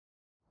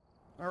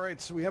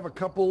Alright, so we have a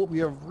couple. We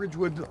have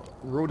Ridgewood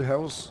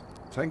Roadhouse,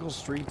 Tangle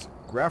Street,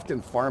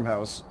 Grafton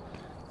Farmhouse,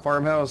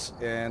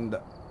 and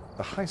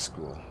the high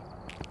school,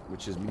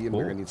 which is medium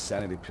rare. I need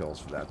sanity pills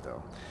for that,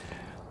 though.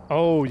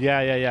 Oh,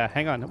 yeah.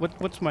 Hang on.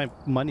 What's my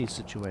money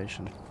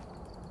situation?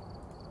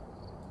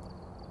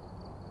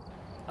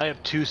 I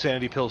have 2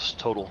 sanity pills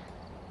total.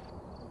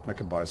 I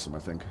can buy some, I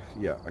think.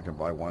 Yeah, I can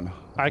buy one.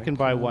 I can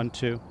buy one,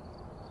 too.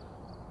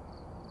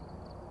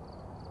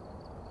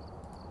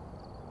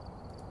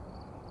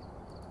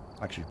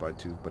 Actually, buy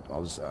 2, but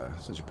I'll just,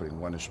 since you're putting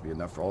 1, it should be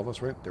enough for all of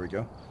us, right? There we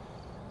go.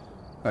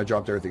 I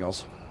dropped everything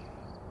else.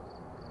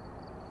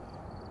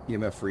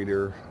 EMF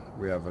reader.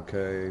 We have,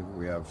 okay,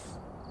 we have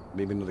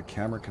maybe another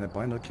camera. Can I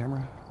buy another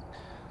camera?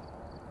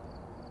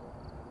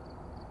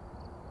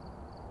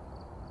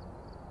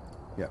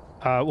 Yeah.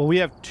 Well, we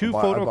have 2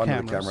 photo I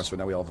cameras. Camera, so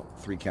now we all have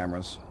 3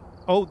 cameras.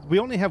 Oh, we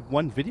only have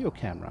 1 video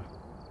camera.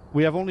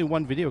 We have only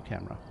 1 video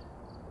camera.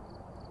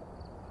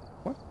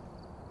 What?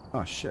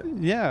 Oh shit.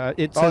 Yeah,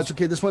 it's. Oh, it's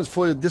okay. This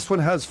one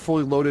has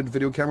fully loaded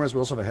video cameras. We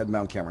also have a head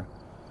mount camera.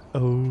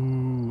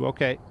 Oh,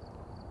 okay.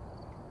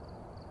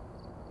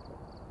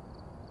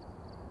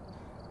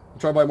 We'll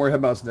try to buy more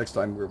head mounts next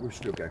time. We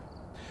should be okay.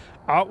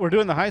 Oh, we're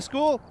doing the high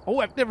school? Oh,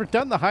 I've never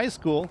done the high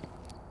school.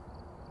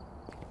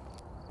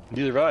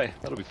 Neither have I.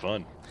 That'll be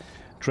fun.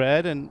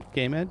 Dread and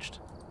Game Edged.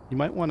 You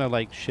might want to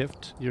like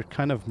shift. You're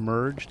kind of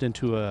merged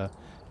into a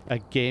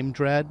Game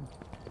Dread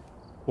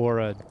or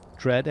a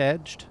Dread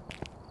Edged.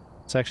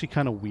 It's actually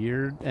kind of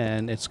weird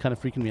and it's kind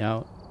of freaking me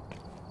out.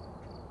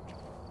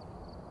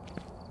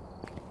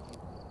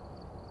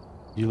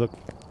 You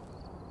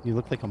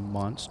look like a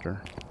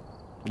monster.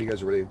 You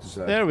guys are ready? Just,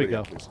 there we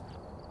go.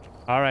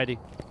 Alrighty.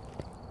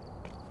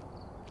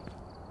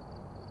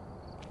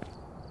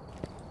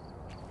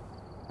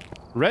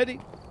 Ready?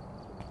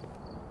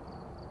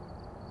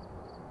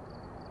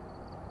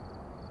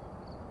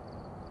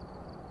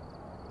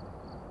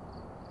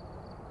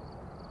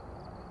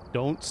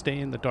 Don't stay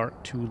in the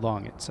dark too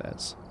long, it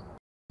says.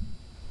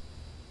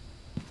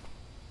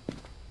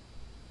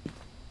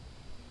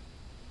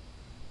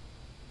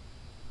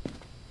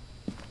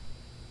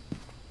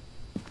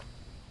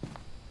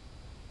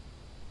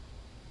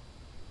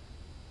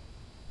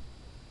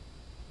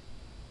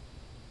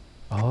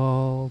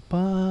 All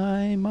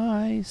by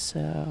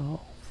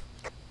myself.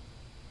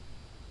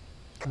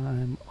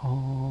 I'm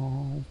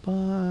all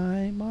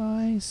by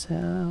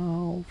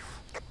myself.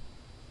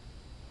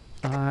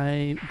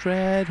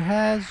 Dread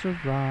has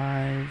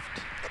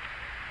arrived.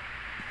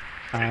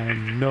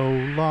 I'm no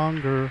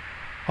longer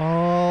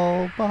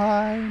all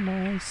by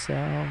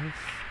myself.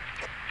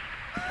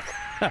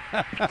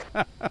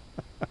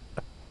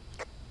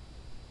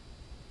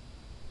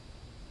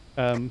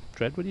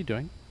 Dread, what are you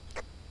doing?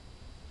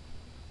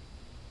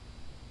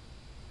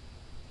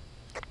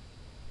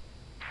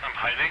 I'm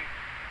hiding.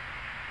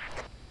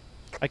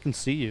 I can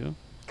see you.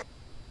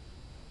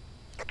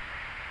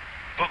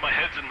 But my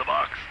head's in the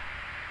box.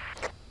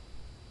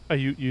 Oh,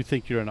 you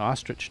think you're an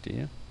ostrich, do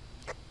you?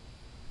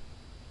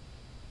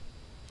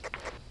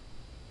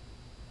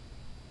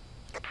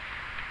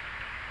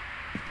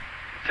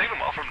 Take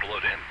them off for him to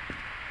load in.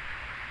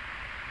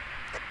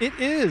 It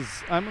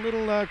is. I'm a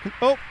little.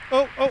 Oh,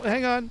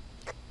 hang on.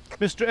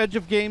 Mr. Edge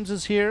of Games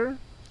is here.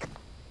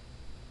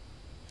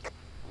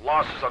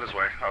 Lost is on his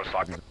way. I was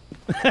talking to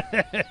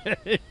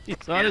him.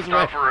 He's on his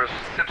way. He stopped for a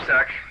sip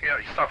sack. Yeah,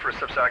 he stopped for a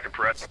sip sack of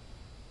Perret.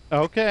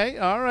 Okay,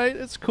 all right,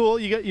 it's cool.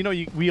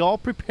 We all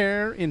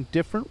prepare in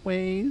different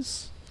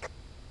ways.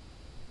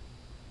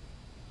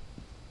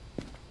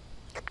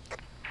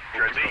 He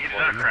did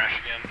not crash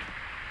again.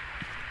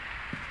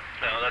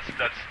 No, that's.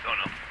 Oh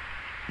no.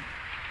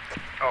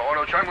 Oh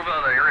no! Try and move out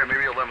of that area.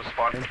 Maybe you'll let him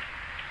spot him.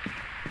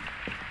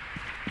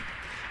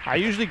 I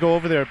usually go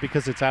over there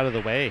because it's out of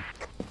the way.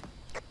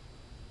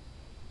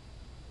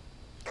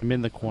 I'm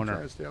in the corner.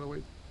 Try to stay out of the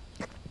way.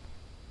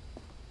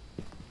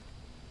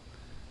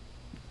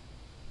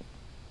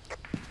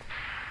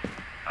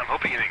 I'm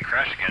hoping he didn't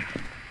crash again.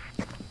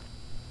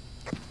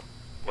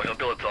 Well, he'll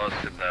be able to tell us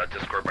in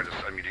Discord by just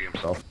unmuting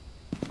himself.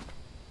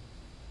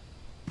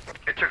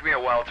 It took me a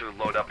while to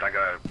load up, and I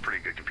got a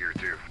pretty good computer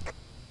too. I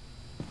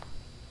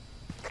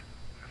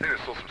think there's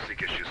still some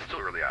sync issues, still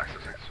early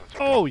accessing. So it's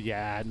okay. Oh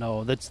yeah,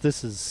 no,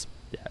 this is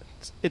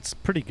it's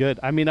pretty good.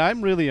 I mean,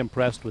 I'm really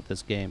impressed with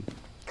this game.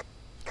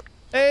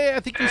 Hey,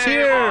 I think he's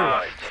here.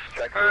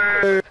 Check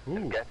the equipment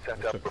and get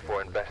set up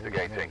before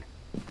investigating.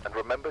 And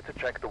remember to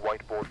check the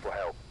whiteboard for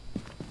help.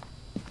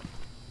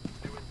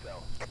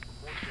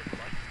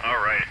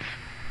 Alright.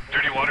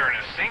 Dirty water in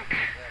a sink.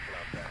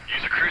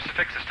 Use a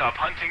crucifix to stop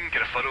hunting.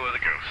 Get a photo of the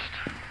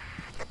ghost.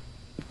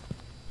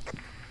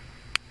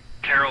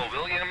 Carol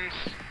Williams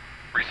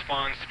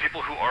responds to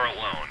people who are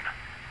alone.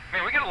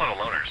 Man, we get a lot of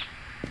loners.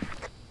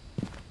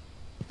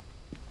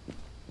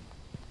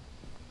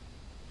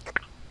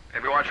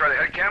 Maybe want to try the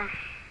head cam?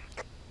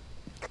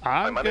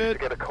 I I'm managed good. to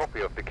get a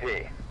copy of the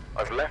key.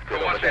 I've left it Who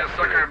on wants the to be a desk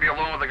sucker for and be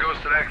alone with the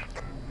ghost today?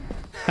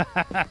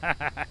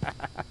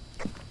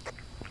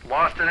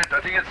 Lost in it.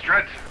 I think it's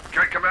Dread.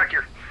 Dread, come back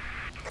here.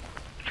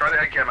 Try the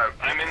head cam out.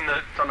 I'm in the...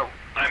 It's on the...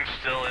 I'm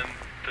still in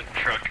the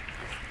truck.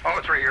 Oh,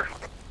 it's right here.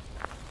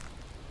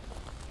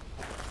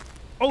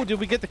 Oh, did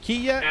we get the key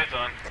yet? Yeah, it's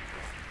on.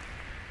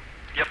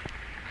 Yep.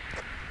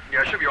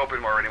 Yeah, it should be open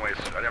more anyways.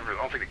 I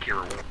don't think the key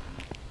will.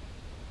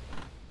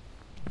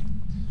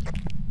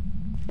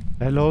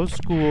 Hello,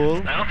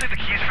 school. I don't think the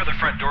key's for the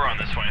front door on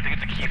this one. I think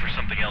it's a key for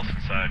something else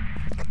inside.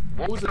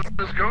 What was it?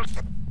 This ghost?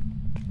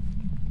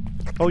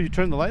 Oh, you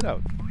turned the light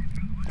out.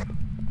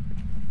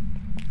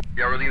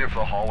 Yeah, we're leaving for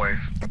the hallway.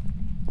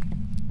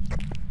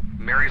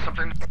 Mary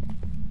something?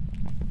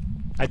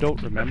 I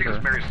don't remember. I think it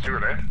was Mary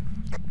Stewart, eh?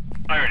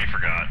 I already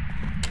forgot.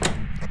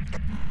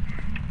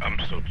 I'm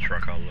still at the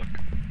truck, I'll look.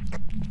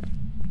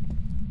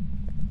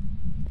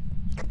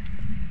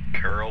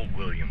 Carol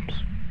Williams.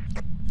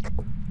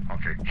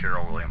 Okay,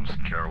 Carol Williams.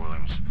 Carol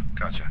Williams.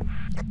 Gotcha.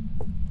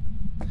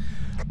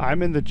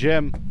 I'm in the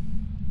gym.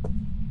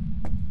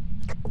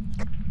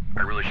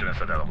 I really shouldn't have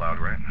said that out loud,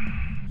 right?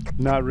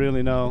 Not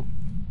really, no.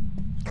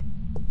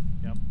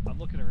 Yep, I'm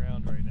looking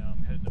around right now.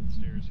 I'm heading up the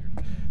stairs here.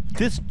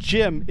 This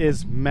gym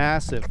is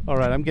massive. All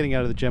right, I'm getting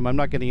out of the gym. I'm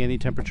not getting any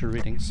temperature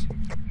readings.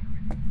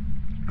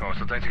 Oh,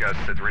 sometimes you gotta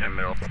sit right in the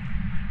middle.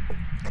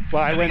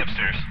 Well,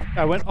 Upstairs.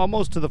 I went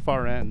almost to the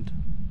far end.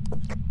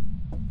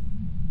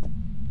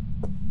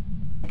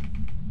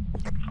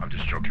 I'm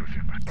just joking with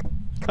you.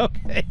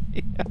 Okay.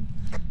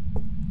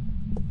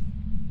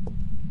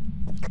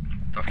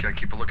 Tough guy,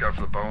 keep a lookout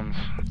for the bones.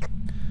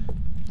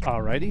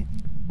 Alrighty.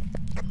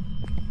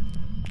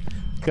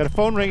 Got a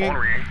phone ringing.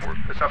 Phone ringing.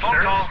 It's upstairs.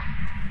 Phone call.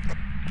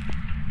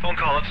 Phone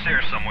call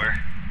upstairs somewhere.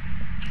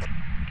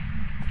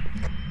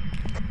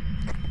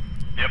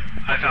 Yep,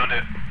 I found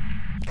it.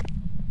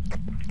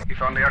 You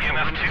found the actual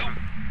EMF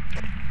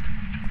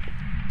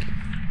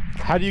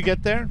 2? How do you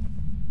get there?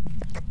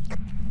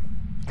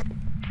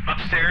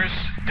 Upstairs,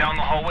 down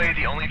the hallway,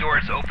 the only door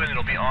that's open,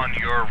 it'll be on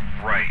your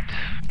right.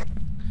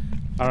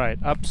 Alright,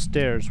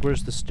 upstairs.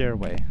 Where's the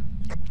stairway?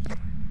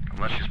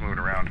 Unless she's moving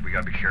around, we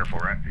gotta be careful,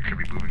 right? It could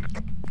be moving.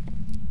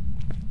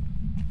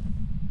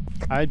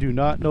 I do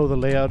not know the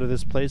layout of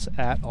this place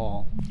at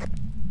all.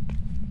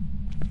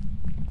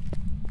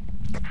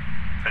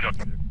 I don't.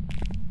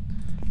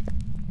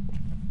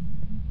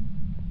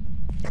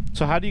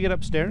 So how do you get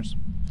upstairs?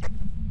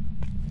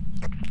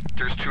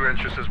 There's 2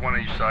 entrances, one on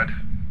each side.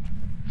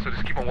 So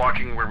just keep on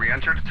walking where we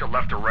entered, to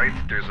left or right.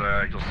 There's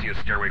a, you'll see a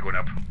stairway going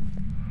up.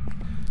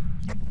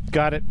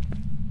 Got it.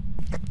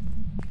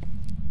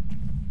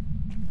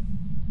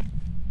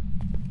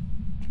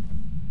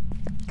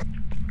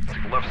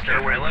 Take the left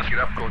stairway, let's get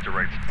up, go to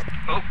right.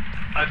 Oh,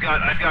 I've got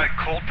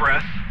cold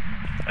breath.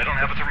 I don't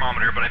have a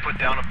thermometer, but I put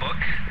down a book,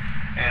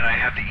 and I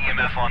have the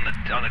EMF on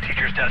the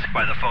teacher's desk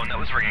by the phone that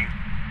was ringing.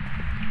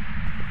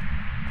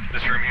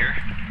 This room here.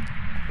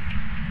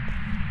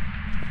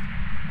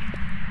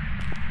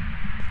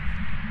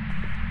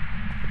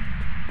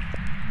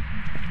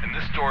 And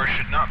this door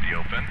should not be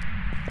open.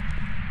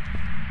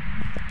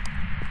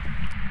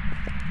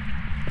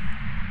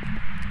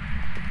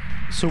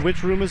 So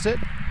which room is it?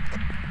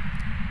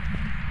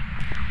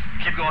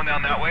 Keep going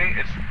down that way.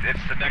 It's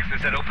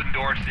that open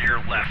door to your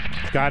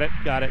left. Got it,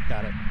 got it,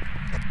 got it.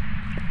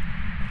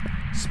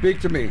 Speak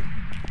to me.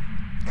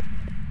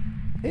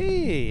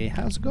 Hey,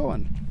 how's it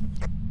going?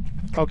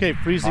 Okay,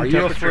 freezing Are you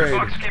temperature. afraid?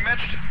 Box came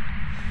etched.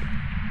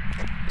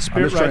 I'm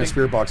Spirit just trying writing. to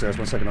spirit box there.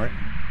 1 second, all right?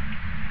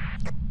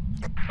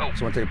 Oh.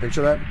 So want to take a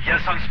picture of that?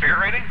 Yes on spirit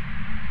rating?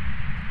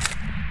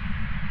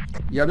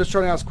 Yeah, I'm just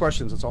trying to ask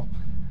questions, that's all.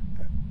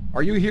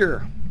 Are you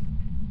here?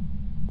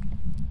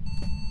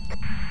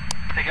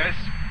 Hey guys,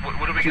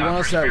 what do we Do you got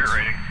want for us spirit out?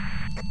 rating?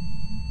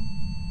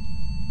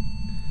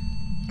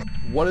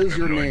 What is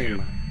your no name?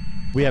 idea.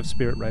 We have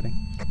spirit writing.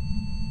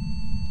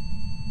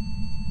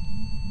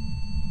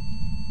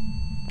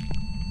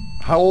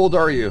 How old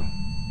are you?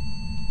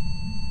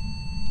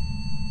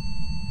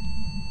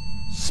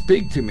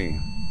 Speak to me.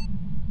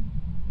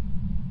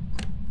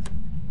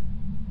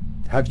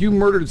 Have you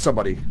murdered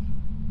somebody?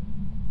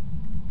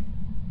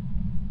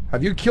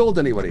 Have you killed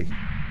anybody? Do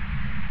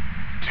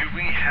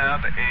we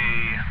have a...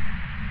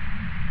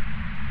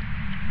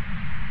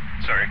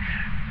 Sorry.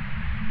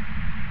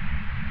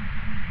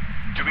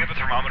 Do we have a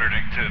thermometer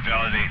to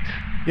validate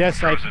Yes,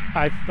 frozen?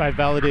 I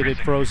validated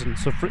Freezing. frozen.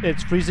 So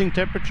it's freezing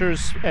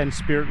temperatures and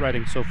spirit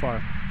writing so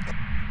far.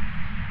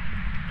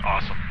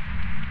 Awesome.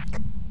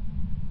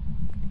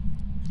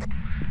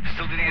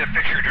 Still need a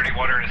picture of dirty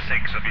water in a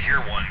sink, so if you hear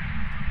one.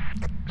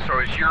 So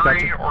it's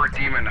Yuri Gotcha. or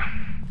Demon?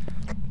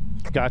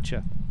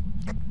 Gotcha.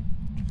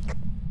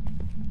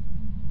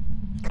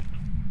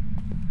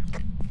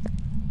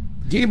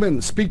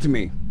 Demon, speak to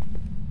me.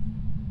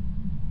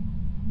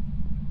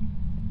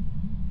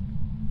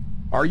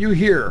 Are you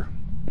here?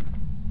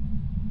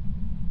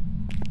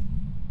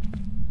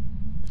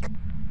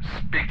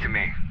 Speak to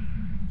me.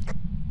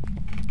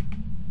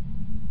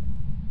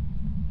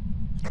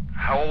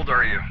 How old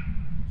are you?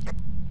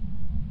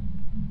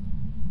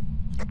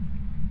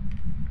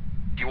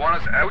 Do you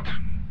want us out?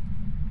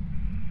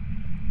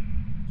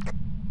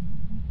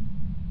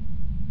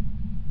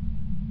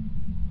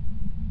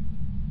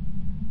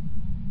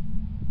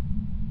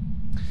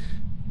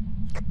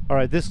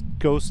 Alright, this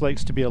ghost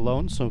likes to be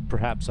alone, so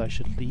perhaps I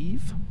should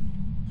leave.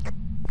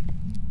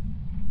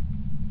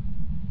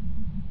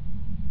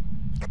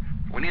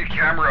 We need a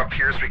camera up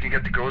here so we can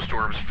get the ghost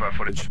orbs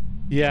footage.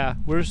 Yeah,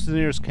 where's the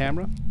nearest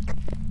camera?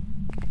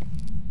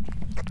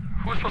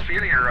 Who's supposed to be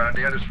in here?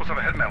 They're supposed to have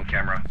a head mount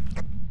camera.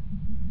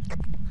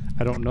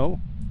 I don't know.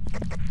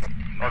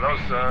 Oh, that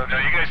was, No,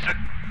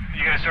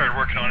 you guys started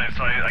working on it,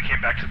 so I came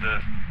back to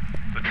the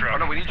truck. Oh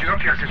no, we need you up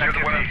here because you're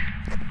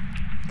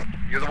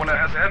the one that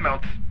has the head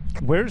mount.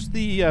 Where's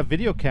the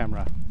video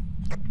camera?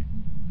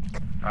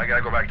 I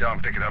gotta go back down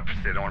and pick it up.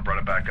 They don't want to bring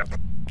it back up.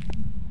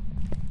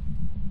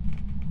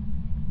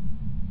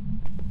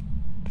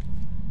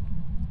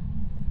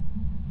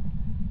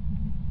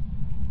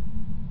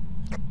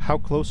 How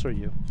close are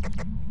you?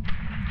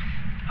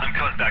 I'm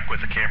coming back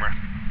with the camera,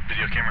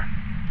 video camera.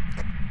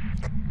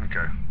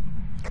 Okay.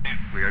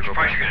 We gotta go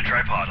Probably back. should get a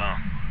tripod,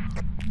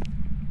 huh?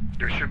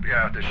 There should be,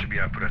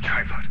 I put a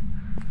tripod.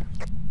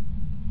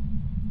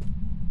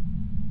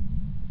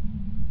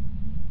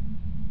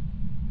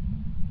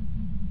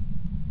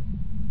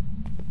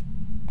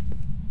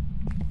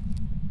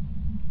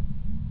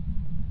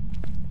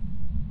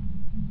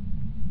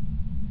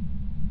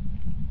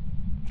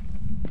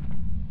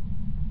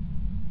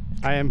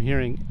 I am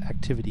hearing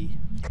activity.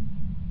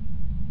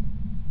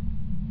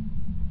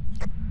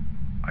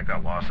 I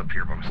got lost up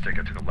here by mistake.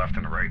 I took a left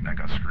and a right and I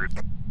got screwed.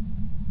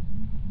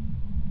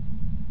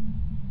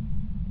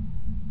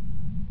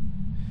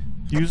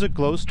 Use a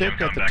glow stick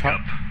Okay, at the back top.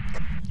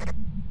 up.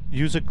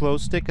 Use a glow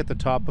stick at the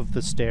top of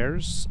the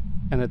stairs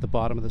and at the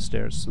bottom of the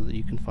stairs so that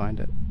you can find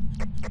it.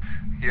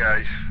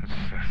 Yeah,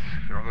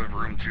 they're in the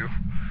room too.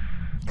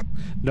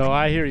 No,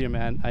 I hear you,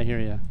 man. I hear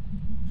you.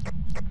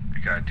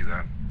 You gotta do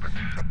that. But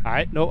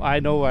I know.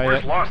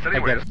 where's Lost I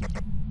get anyways?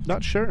 it.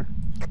 Not sure.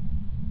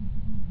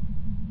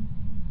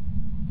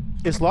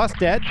 Is Lost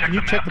dead? Can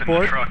you check the map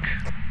board? in the truck.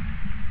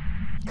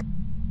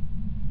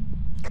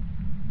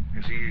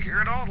 Is he here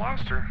at all,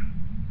 Lost, or?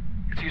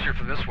 It's easier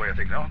from this way, I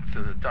think, no?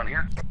 Down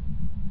here?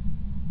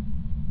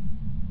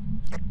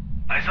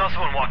 I saw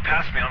someone walk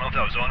past me. I don't know if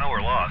that was Ono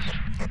or Lost.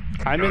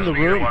 I'm No, in the we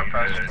gotta room. walk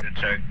past it.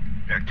 It's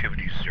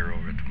activity 0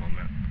 at the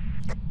moment.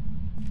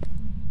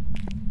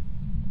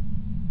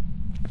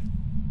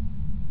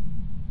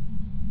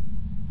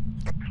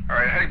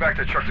 Alright, heading back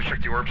to the truck to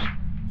check the orbs.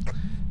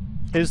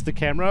 Is the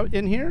camera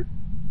in here?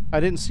 I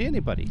didn't see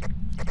anybody.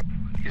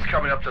 He's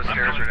coming up the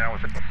stairs right now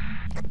with it.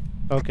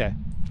 Okay.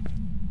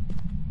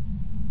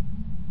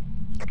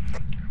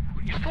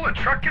 You stole a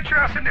truck? Get your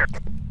ass in there!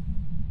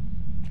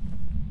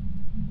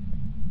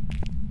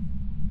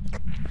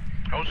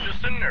 I was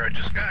just in there, I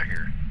just got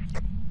here.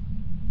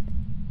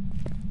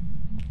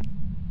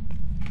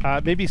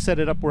 Maybe set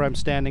it up where I'm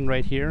standing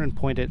right here and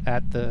point it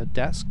at the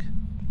desk.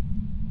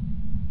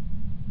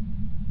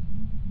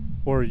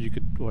 Or you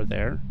could, or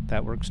there.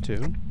 That works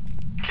too.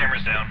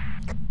 Camera's down.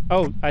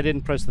 Oh, I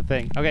didn't press the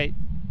thing. Okay,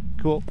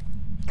 cool.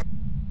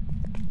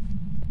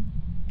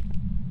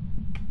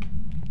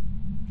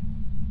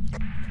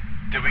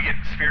 Did we get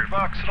Spirit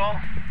Box at all?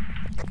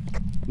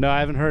 No, I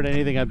haven't heard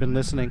anything. I've been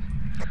listening.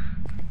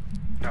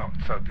 No,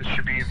 so it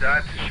should be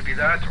that,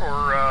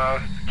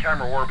 or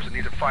camera orbs that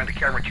need to find the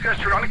camera. Did you guys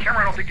turn on the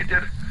camera? I don't think you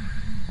did.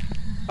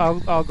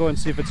 I'll go and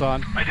see if it's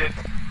on. I did.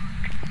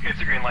 It's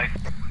a green light.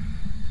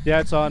 Yeah,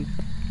 it's on.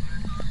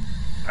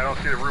 I don't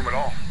see the room at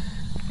all.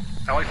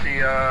 I only see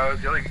the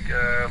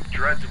other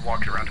dreads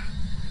walking around.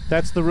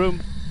 That's the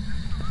room.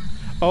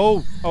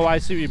 Oh, I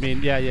see what you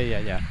mean. Yeah.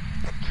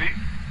 See?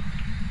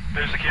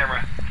 There's the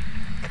camera.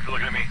 If you're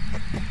looking at me.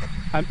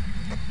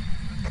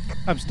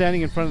 I'm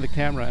standing in front of the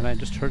camera and I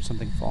just heard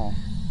something fall.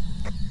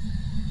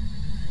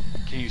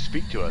 Can you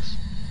speak to us?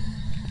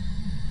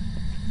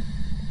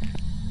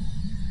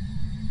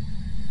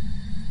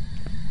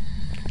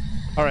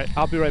 Alright,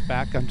 I'll be right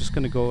back. I'm just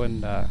gonna go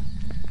and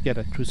get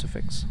a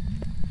crucifix.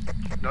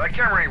 No, that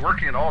camera ain't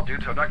working at all,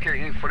 dude. So I'm not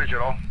getting any footage at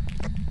all.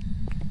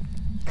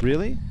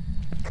 Really?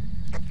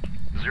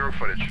 0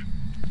 footage.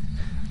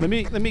 Let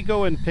me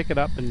go and pick it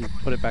up and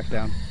put it back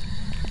down.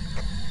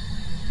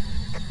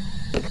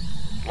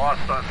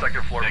 Lost on the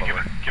second floor. Yeah, by the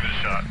way. give it a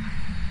shot.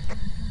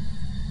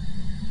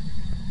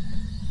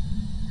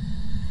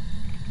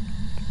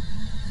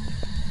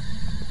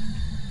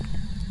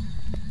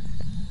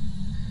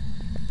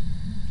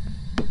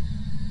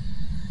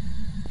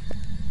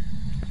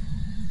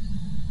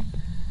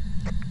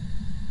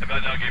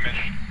 About now, game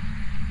engine.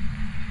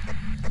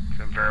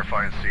 Then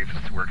verify and see if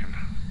it's working.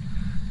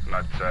 I'm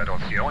not. I don't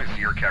see. I only see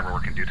your camera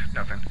working, dude.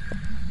 Nothing.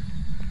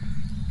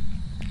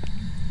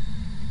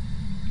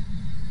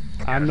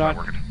 Yeah, I'm it's not.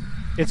 working.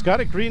 It's got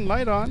a green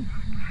light on.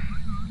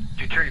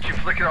 Did you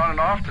flick it on and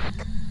off?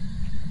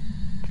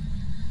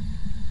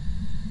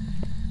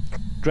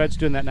 Dred's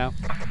doing that now.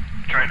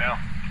 Try it now.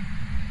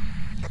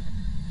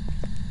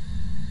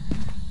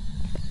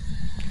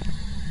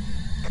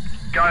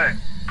 Got it.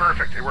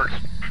 Perfect. It works.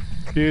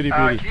 Beauty.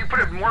 Can you put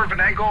it more of an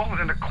angle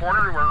in the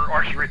corner where,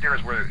 actually right there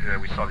is where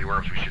we saw the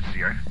orbs we should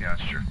see, right? Yeah,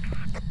 that's true.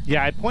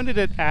 Yeah, I pointed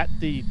it at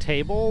the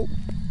table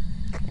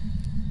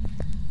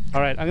All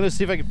right, I'm gonna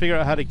see if I can figure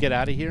out how to get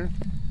out of here.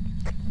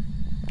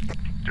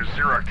 There's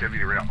zero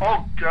activity right now.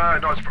 Oh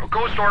god, no, it's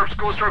ghost orbs.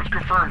 Ghost orbs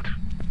confirmed.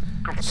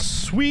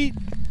 Sweet.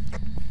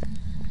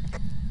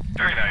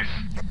 Very nice.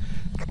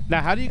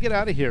 Now, how do you get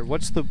out of here?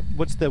 What's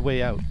the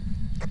way out?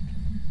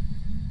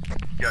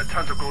 Yeah,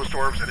 tons of ghost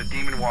orbs and a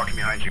demon walking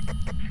behind you.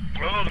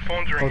 Oh, the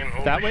phone's ringing.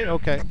 Oh, that way?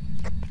 Okay.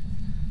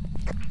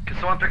 Can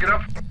someone pick it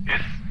up?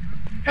 It's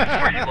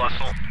where you lost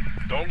soul.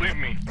 Don't leave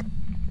me.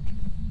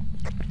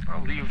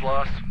 I'll leave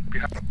lost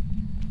behind.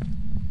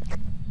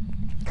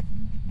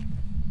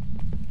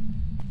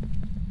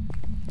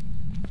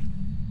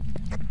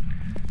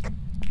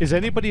 Is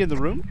anybody in the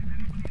room?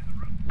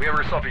 We have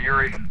ourselves a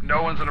Yuri.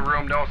 No one's in the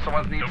room. No,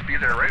 someone needs to be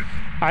there, right?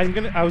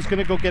 I was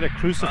gonna go get a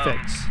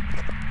crucifix.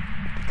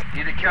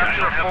 Need to I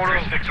capture don't a have a photo.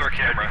 crucifix or a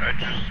camera.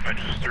 I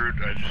just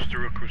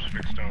threw a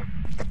crucifix down.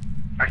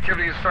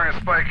 Activity is starting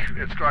to spike.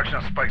 It's actually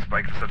not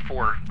spike. It's at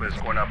 4, but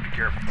it's going up. Be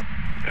careful.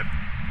 Yep.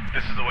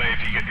 This is the way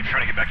if you're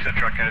trying to get back to that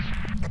truck, guys.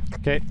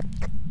 Okay.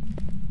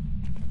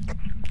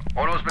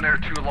 Ohno's been there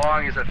too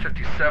long. He's at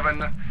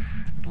 57.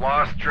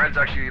 Lost. Dread's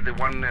actually the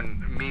one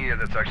in me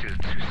that's actually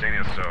too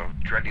senior, so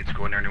Dread needs to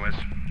go in there anyways.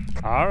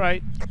 All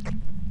right.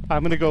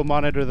 I'm gonna go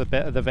monitor the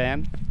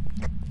van.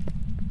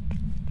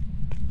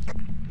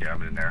 Yeah,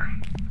 I'm in there.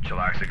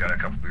 Chillax. I got a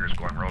couple beers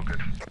going real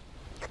good.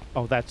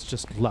 Oh, that's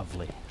just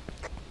lovely.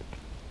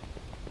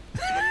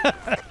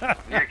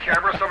 Need a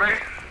camera, somebody?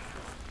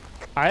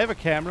 I have a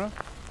camera.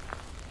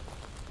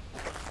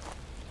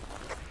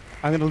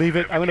 I'm gonna leave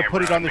it. I'm gonna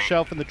put it on the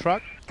shelf in the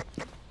truck.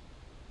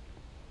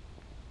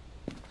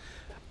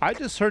 I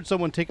just heard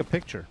someone take a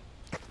picture.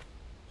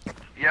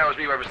 Yeah, it was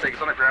me by mistake.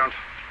 It's on the ground.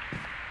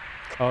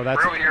 Oh, that's.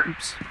 We're over here.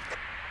 Oops.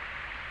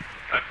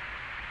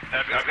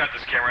 I've got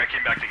this camera. I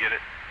came back to get it.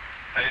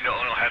 I didn't know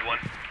Ono had one.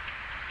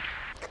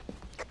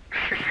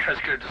 You guys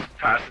could have just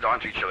passed it on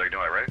to each other, you know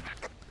that, right?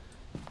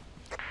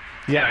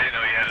 Yeah, I Yeah. didn't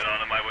know he had it on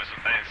him. I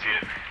didn't see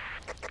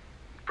it.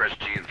 Press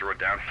G and throw it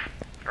down.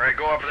 Alright,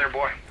 go up there,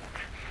 boy.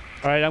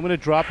 All right. I'm gonna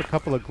drop a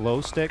couple of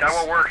glow sticks. That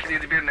won't work. You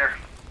need to be in there.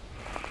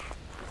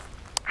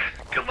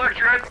 Good luck,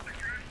 Dread.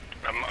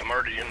 I'm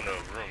already in the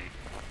room.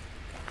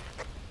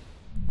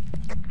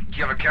 Do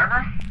you have a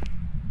camera?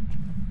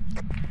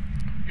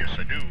 Yes,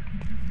 I do.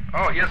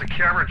 Oh, he has a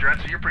camera,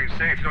 Dread, so you're pretty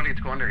safe. You don't need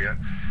to go in there yet.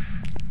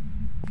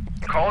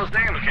 Call his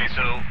name. Okay,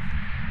 so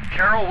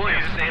Carol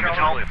Williams. his name Carol is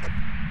Tom. Williams.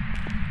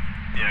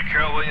 Yeah,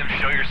 Carol Williams,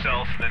 show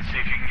yourself, then see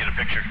if you can get a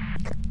picture.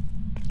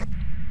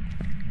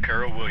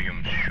 Carol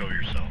Williams, show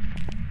yourself.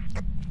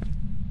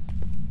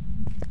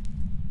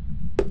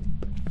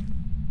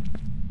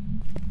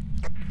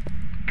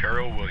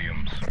 Carol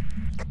Williams.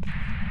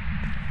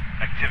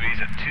 Activities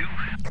at 2.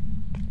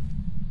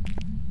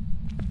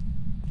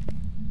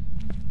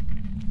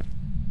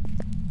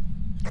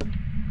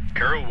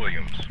 Carol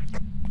Williams.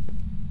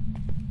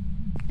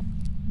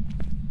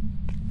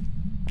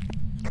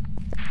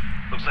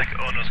 Looks like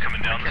Ohno's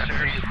coming down the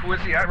stairs. Who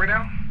is he at right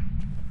now?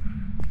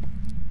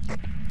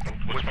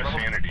 What's my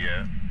sanity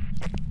at?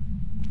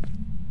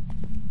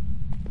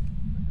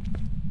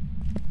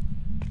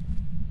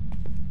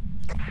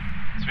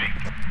 It's me.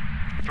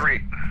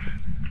 3.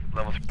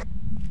 Level 3.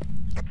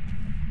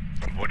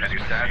 What is As you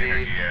my said,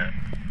 sanity at?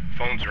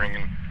 Phone's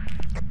ringing.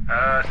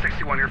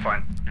 61, you're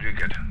fine. You're doing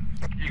good.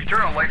 You can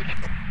turn on light.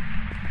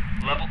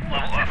 Level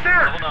It's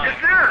there! Level 9.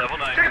 It's there! Level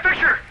 9. Take a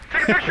picture!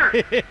 Take a picture!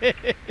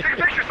 Take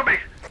a picture, somebody!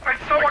 I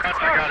saw walk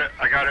across!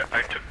 I got it.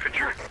 I took a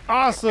picture.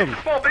 Awesome.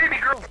 Small baby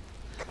girl!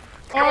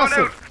 Come on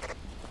Awesome. out!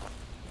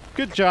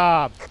 Good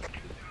job.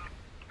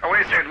 Oh,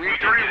 wait a second. We need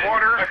dirty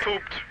water. I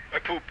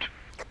pooped.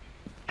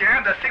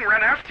 Damn, that thing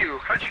ran after you.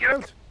 How'd you get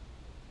out?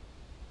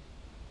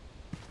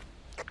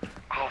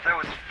 Oh, that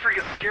was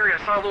freaking scary.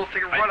 I saw a little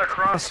thing run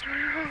across.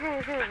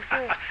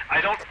 I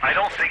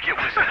don't think it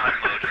was in hunt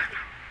mode.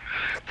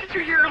 Did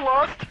you hear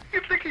Lost?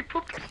 You think he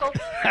pooped himself?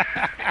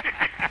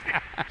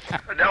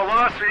 Now,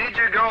 Lost, we need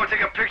you to go and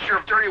take a picture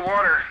of dirty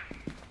water.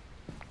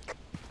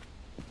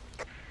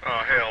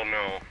 Oh, hell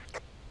no.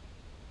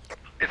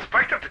 It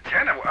spiked up to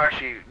 10.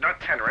 Actually, not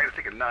 10, right? I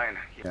think it's 9.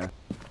 Yeah.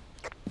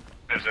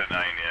 There's a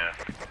 9, yeah.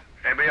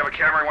 Anybody have a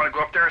camera? Want to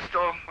go up there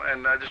still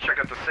and just check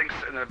out the sinks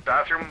in the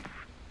bathroom?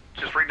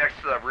 Just right next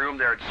to the room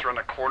there, just around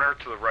the corner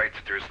to the right.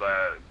 There's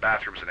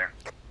bathrooms in there.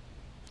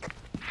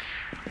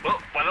 Well,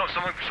 why don't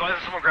someone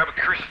grab a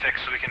crucifix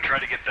so we can try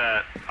to get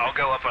that? I'll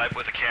go up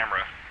with a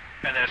camera,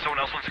 and then if someone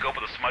else wants to go up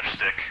with a smudge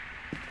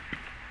stick,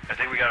 I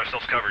think we got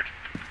ourselves covered.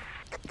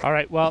 All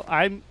right. Well,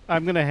 I'm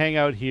gonna hang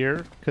out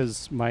here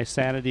because my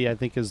sanity I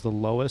think is the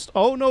lowest.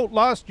 Oh no,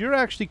 Lost. You're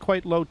actually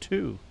quite low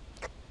too.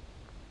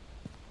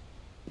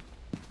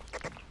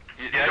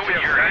 Yeah, know we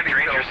have you're sanity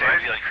drains your pills,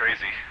 sanity right? like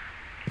crazy.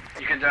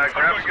 You can grab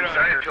gonna some get out of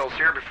sanity here. pills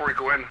here before we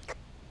go in.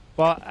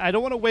 Well, I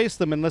don't want to waste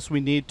them unless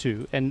we need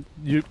to. And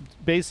you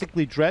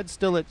basically Dread's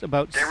still at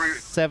about They were-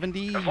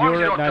 70. As long as you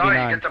You're don't at die,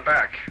 99. you get them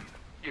back.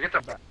 You get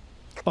them back.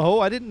 Oh,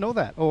 I didn't know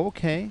that. Oh,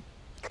 okay.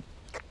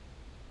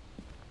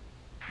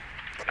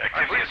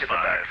 Activity believe is you get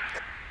them 5.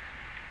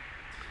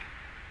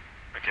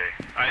 Okay.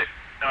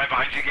 Now I'm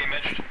behind you, game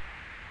edged.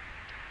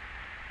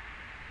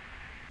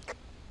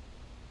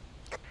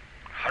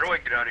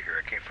 Get out of here.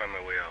 I can't find my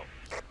way out.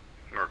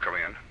 We're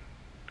coming in.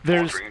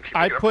 There's Can you pick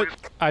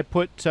it up, I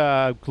put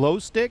glow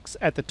sticks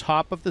at the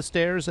top of the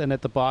stairs and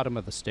at the bottom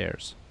of the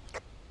stairs.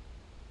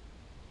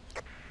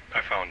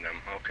 I found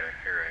them. Okay,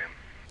 here I am.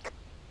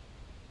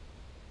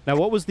 Now,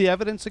 what was the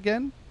evidence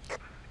again?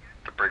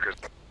 The breakers.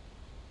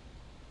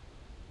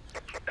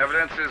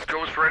 Evidence is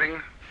ghost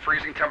writing,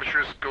 freezing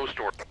temperatures, ghost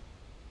door.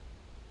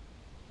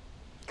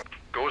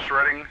 Ghost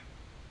writing,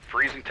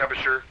 freezing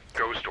temperature,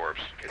 ghost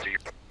orbs. It's a...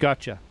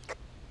 Gotcha.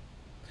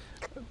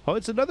 Oh,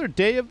 it's another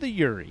day of the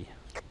Yuri.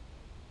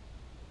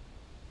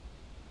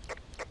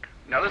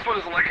 Now this one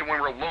isn't like it when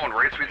we're alone,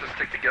 right? So we have to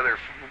stick together.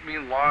 Me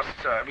and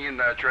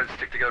Dread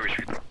stick together. We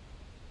should...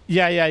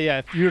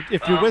 Yeah.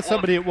 If you're with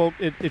somebody, it won't.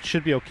 It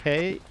should be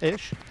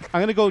okay-ish.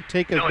 I'm gonna go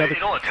take another.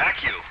 It'll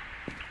attack you.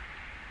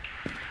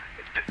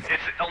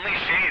 It's only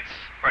shades,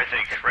 I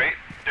think, right?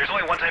 There's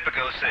only one type of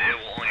ghost that it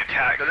will only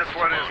attack. Now this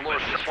one is low.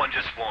 This one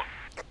just won't.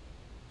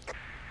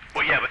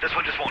 Well, yeah, but this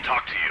one just won't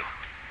talk to you.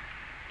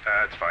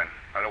 It's fine.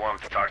 I don't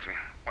want him to talk to me. I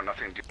want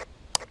nothing to do.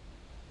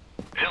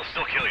 It'll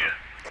still kill you.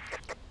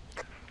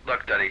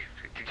 Look, Daddy,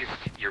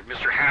 you're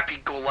Mr.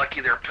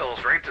 Happy-Go-Lucky. There are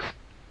pills, right? Just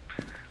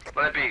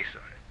let it be.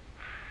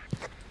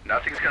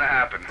 Nothing's gonna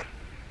happen.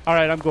 All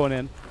right, I'm going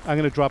in. I'm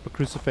gonna drop a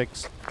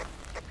crucifix.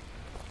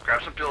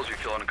 Grab some pills if you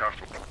feel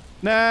uncomfortable.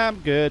 Nah, I'm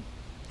good.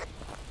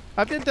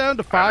 I've been down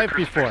to 5 I have a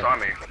crucifix before. on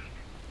me.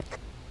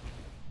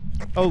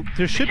 Oh,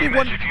 there should be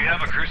one. If you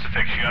have a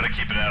crucifix, you gotta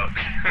keep it out.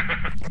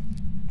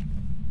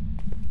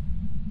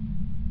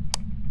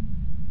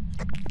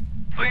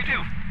 What do you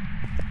do?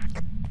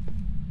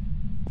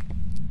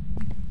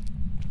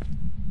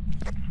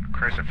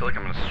 Christ, I feel like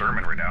I'm in a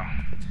sermon right now.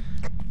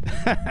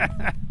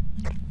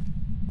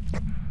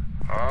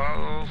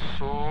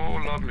 Also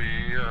love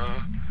me,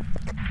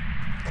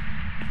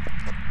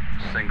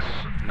 Sings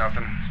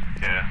nothing.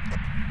 Yeah.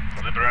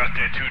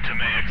 Liberate tu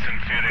me ex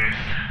inferius.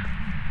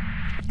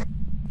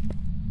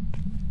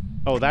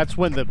 Oh, that's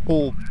when the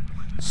whole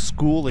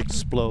school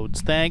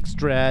explodes. Thanks,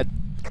 Dread.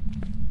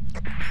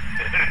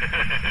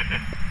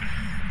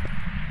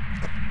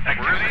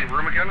 Where's the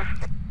room again?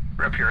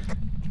 We're up here.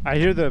 I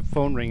hear the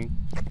phone ringing.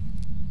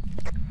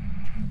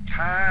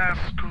 High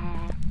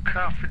School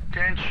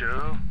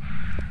Confidential.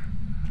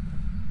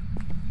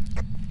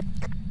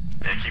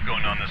 Yeah, keep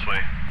going on this way.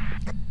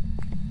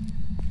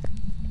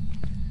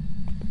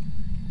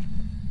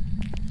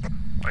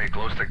 Oh, you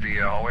glow stick the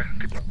hallway?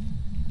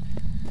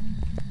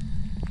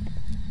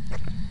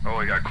 Oh,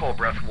 we got cold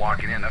breath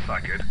walking in. That's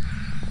not good.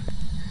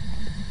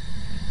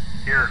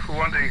 Here, who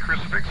wanted a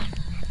crucifix?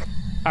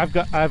 I've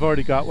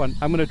already got one.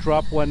 I'm gonna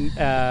drop one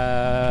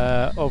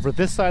over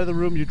this side of the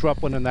room. You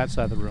drop one on that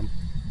side of the room.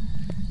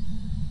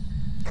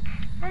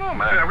 I don't know,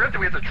 man. I read that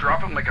we have to drop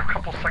them like a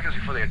couple seconds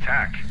before they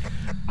attack.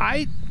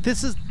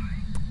 This is.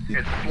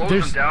 It slows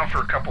them down for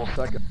a couple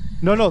seconds.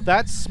 No,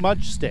 that's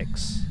smudge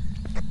sticks.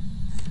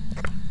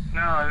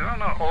 No, I don't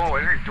know. Oh,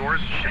 I hear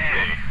doors.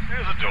 Hey,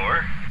 there's a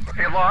door.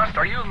 Hey, Lost,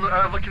 are you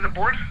looking at the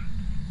board?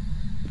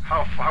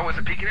 How was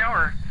it peeking out,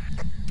 or?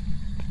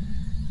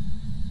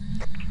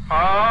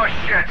 Oh,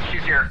 shit,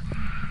 she's here.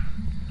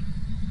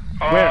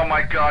 Oh, Where?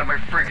 my God, my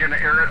friggin'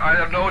 air. I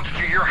don't know, did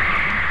you hear?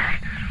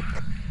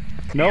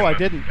 No, I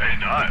didn't. I did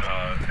not.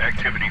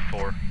 Activity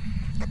 4.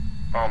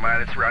 Oh,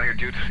 man, it's around here,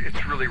 dude.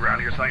 It's really around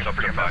here. It's not even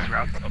freaking messing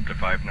around. Up to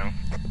 5 now.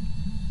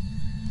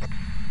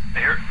 I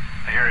hear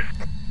it.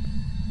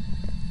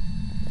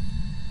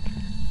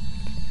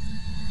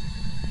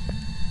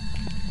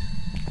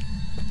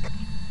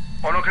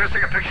 Oh, no, can I just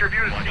take a picture of you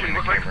to see what you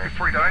look like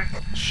before you die?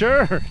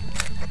 Sure.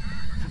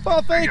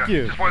 Well, thank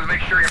you. Just wanted to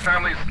make sure your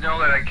families know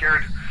that I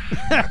cared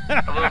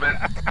a little bit.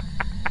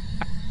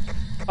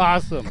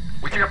 Awesome.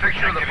 We took a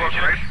picture of the book,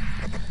 right?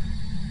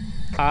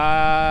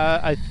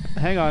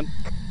 Hang on.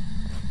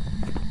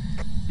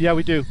 Yeah,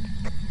 we do.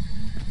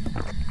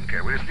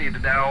 Okay, we just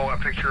need now a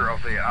picture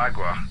of the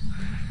agua.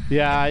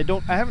 Yeah, I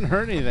haven't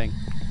heard anything.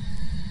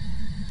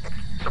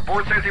 So,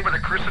 board say anything about the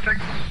crucifix?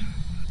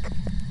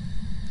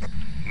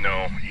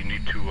 No, you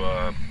need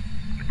to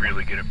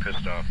really get it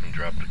pissed off and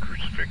drop the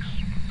crucifix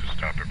to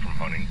stop it from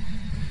hunting.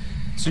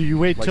 So you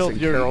wait Like till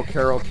you're.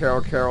 Carol.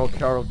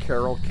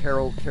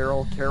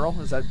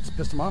 Is that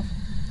pissed him off?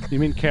 You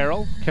mean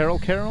Carol?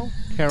 Carol.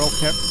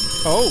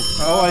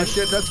 Oh,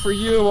 shit, that's for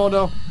you. Oh,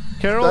 no.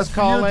 Carol's That's for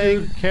you,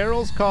 calling. dude.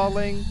 Carol's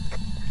calling.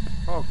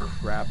 Oh,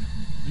 crap.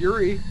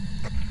 Yuri.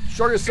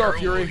 Show yourself,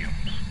 Carol Yuri.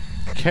 Williams.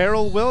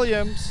 Carol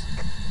Williams.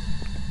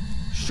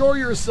 Show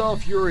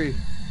yourself, Yuri.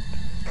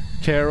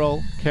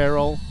 Carol.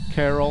 Show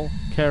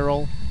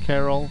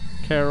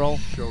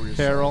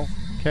yourself.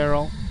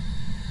 Carol.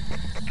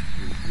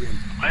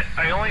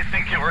 I only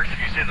think it works if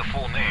you say the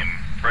full name,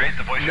 right?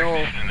 The voice No.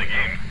 recognition in the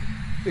game.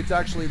 It's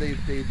actually, they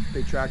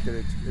tracked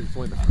it. It's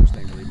only the first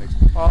name really makes.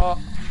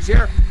 She's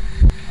here.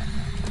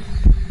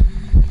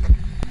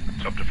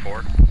 It's up to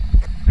 4.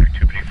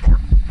 Activity 4.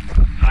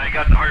 I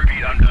got the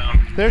heartbeat. I'm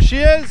down. There she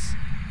is.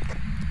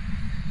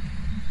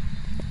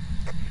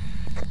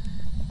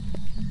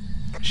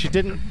 She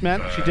didn't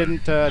Spiked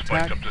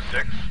attack. up to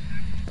 6.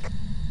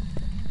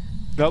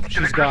 Nope, Did the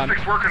she's gone.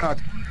 crucifix work or not?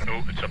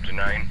 Oh, it's up to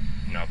 9.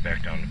 Now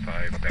back down to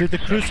 5. Back Did the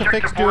to 7. crucifix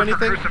Check the do board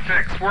for anything?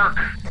 crucifix work.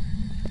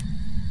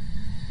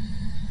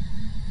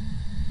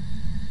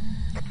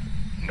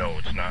 No,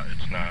 it's not.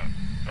 It's not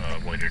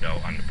whited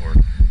out on the board.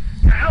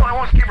 The hell, I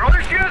want to keep her. Oh,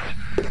 there she is!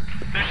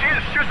 There she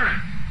is! Shoot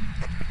her!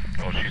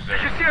 Oh, she's Did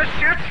there. you see that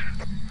shit?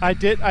 I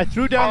did. I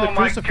threw down Oh the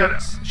my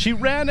crucifix. She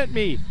ran at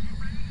me.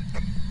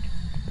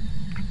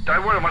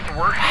 That would have must have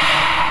worked.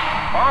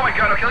 Oh my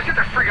god, okay, let's get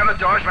the freak out of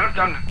Dodge, man. I'm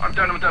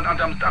done.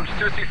 I'm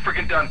seriously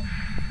freaking done.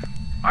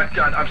 I'm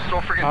done. I'm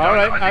so freaking done. All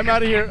right, I I'm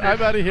out of here. can't I'm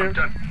out of this. here. I'm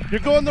done. You're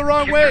going the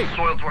wrong Keep way. this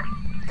soiled work.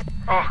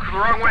 Oh, the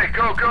wrong way.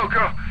 Go.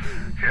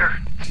 Here.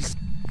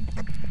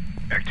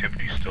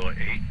 Activity's still at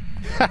 8.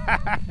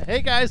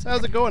 Hey guys,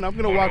 how's it going? I'm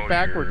gonna walk no,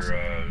 backwards.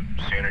 Your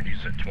sanity's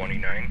at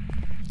 29.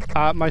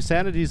 My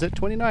sanity's at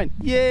 29.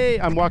 Yay!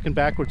 I'm walking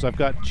backwards. I've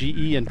got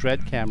GE and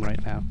Dread Cam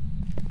right now.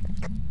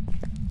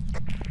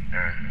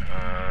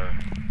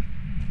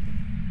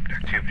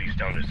 Activity's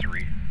down to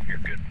 3. You're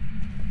good.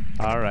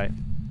 All right.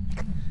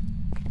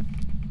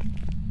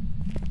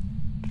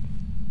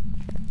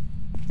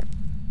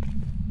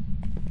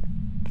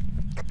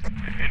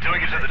 Until we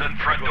get to the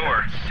front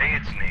door. Say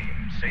its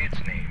name. Say its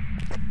name.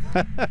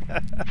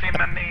 Say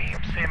my name.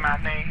 Say my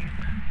name.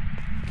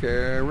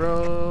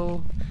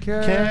 Carol.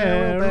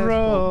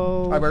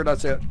 Carol. I better not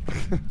say it.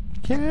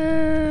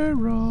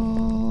 Carol.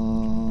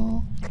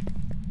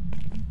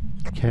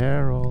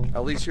 Carol.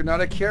 At least you're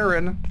not a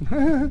Karen.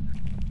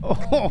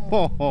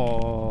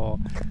 Oh.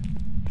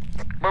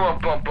 Boom.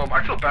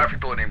 I feel bad for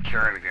people named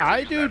Karen again.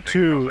 I do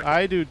too.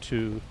 I do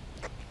too.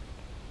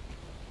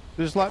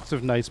 There's lots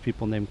of nice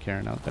people named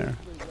Karen out there.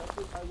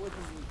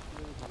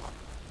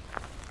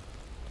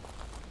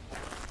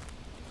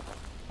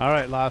 All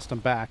right, Lost. I'm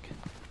back.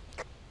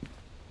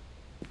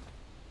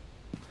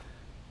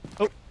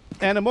 Oh,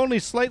 and I'm only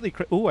slightly.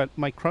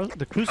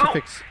 The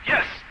crucifix. Oh,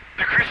 yes,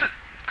 the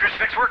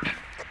crucifix worked.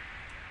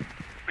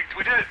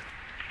 We did it.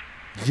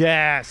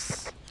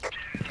 Yes.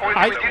 All we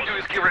did do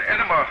is give her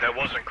enema. That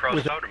wasn't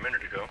crossed out a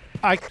minute ago.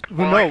 I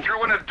threw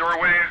one in the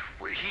doorway.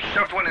 He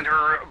shoved one in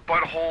her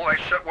butthole. I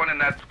shoved one in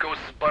that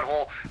ghost's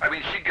butthole. I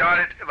mean, she got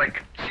it.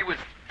 Like, she was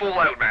full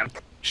out, man.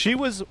 She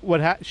was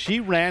she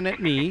ran at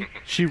me.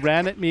 She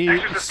ran at me.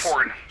 Exorcist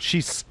porn. She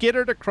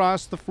skittered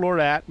across the floor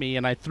at me,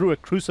 and I threw a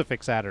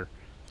crucifix at her.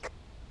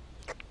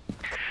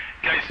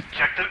 Guys,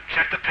 check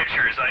the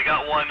pictures. I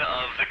got one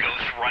of the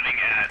ghost running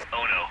at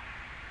Ono. I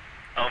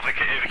don't know if it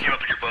came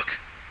up in your book.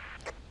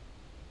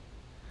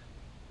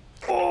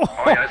 Oh,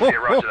 yeah, I see it.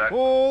 Roger that.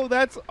 Oh,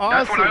 that's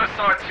awesome. That's when I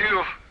saw it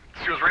too.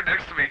 She was right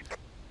next to me.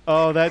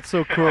 Oh, that's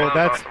so cool.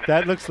 That's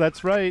awesome.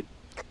 That's right.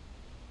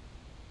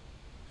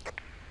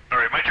 All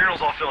right, my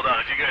journal's all filled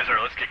out. If you guys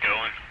are, let's get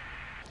going.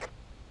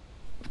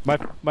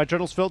 My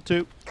journal's filled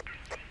too.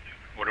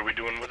 What are we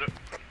doing with it?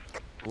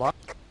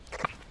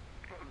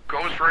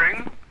 Ghost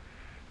ring,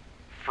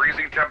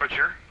 freezing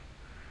temperature,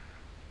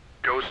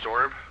 ghost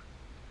orb,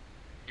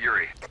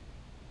 Yuri.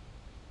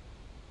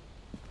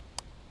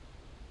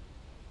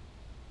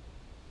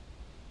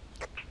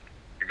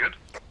 You good?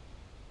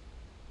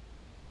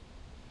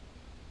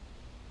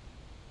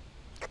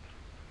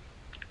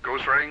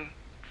 Ghost ring,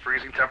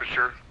 freezing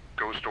temperature,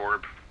 ghost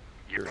orb,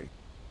 Yuri.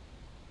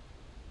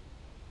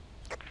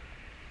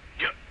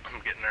 Yep,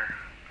 I'm getting there.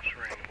 Just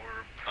ring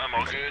orb. I'm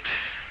all good.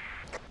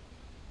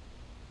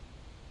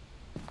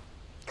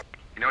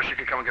 You know she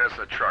can come and get us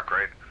a truck,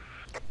 right?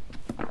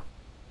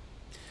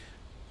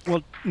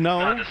 Well, no.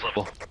 Not this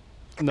level.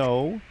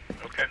 No.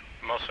 Okay,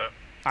 I'm all set.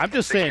 I'm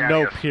just They saying can, no,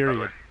 yes, by the period.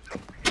 way.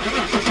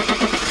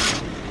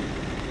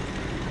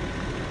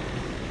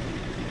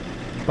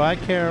 Bye,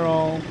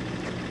 Carol.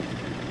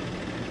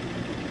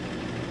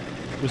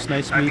 It was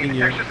nice meeting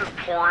you. Exorcist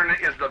porn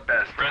is the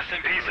best. Rest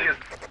in peace.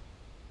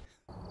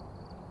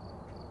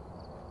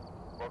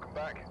 Welcome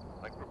back.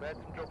 I've prepared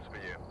some jobs for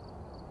you.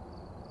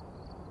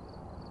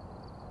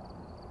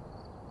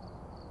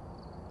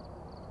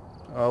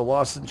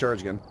 Lost in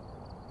charge again.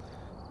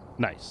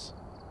 Nice.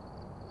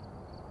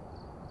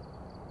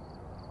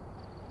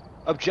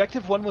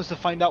 Objective 1 was to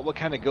find out what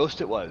kind of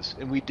ghost it was,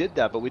 and we did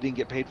that, but we didn't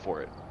get paid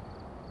for it.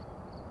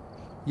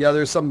 Yeah,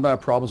 there's some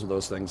problems with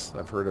those things.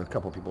 I've heard a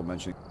couple people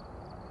mentioning.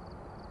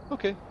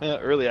 Okay,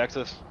 early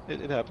access.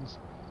 It happens.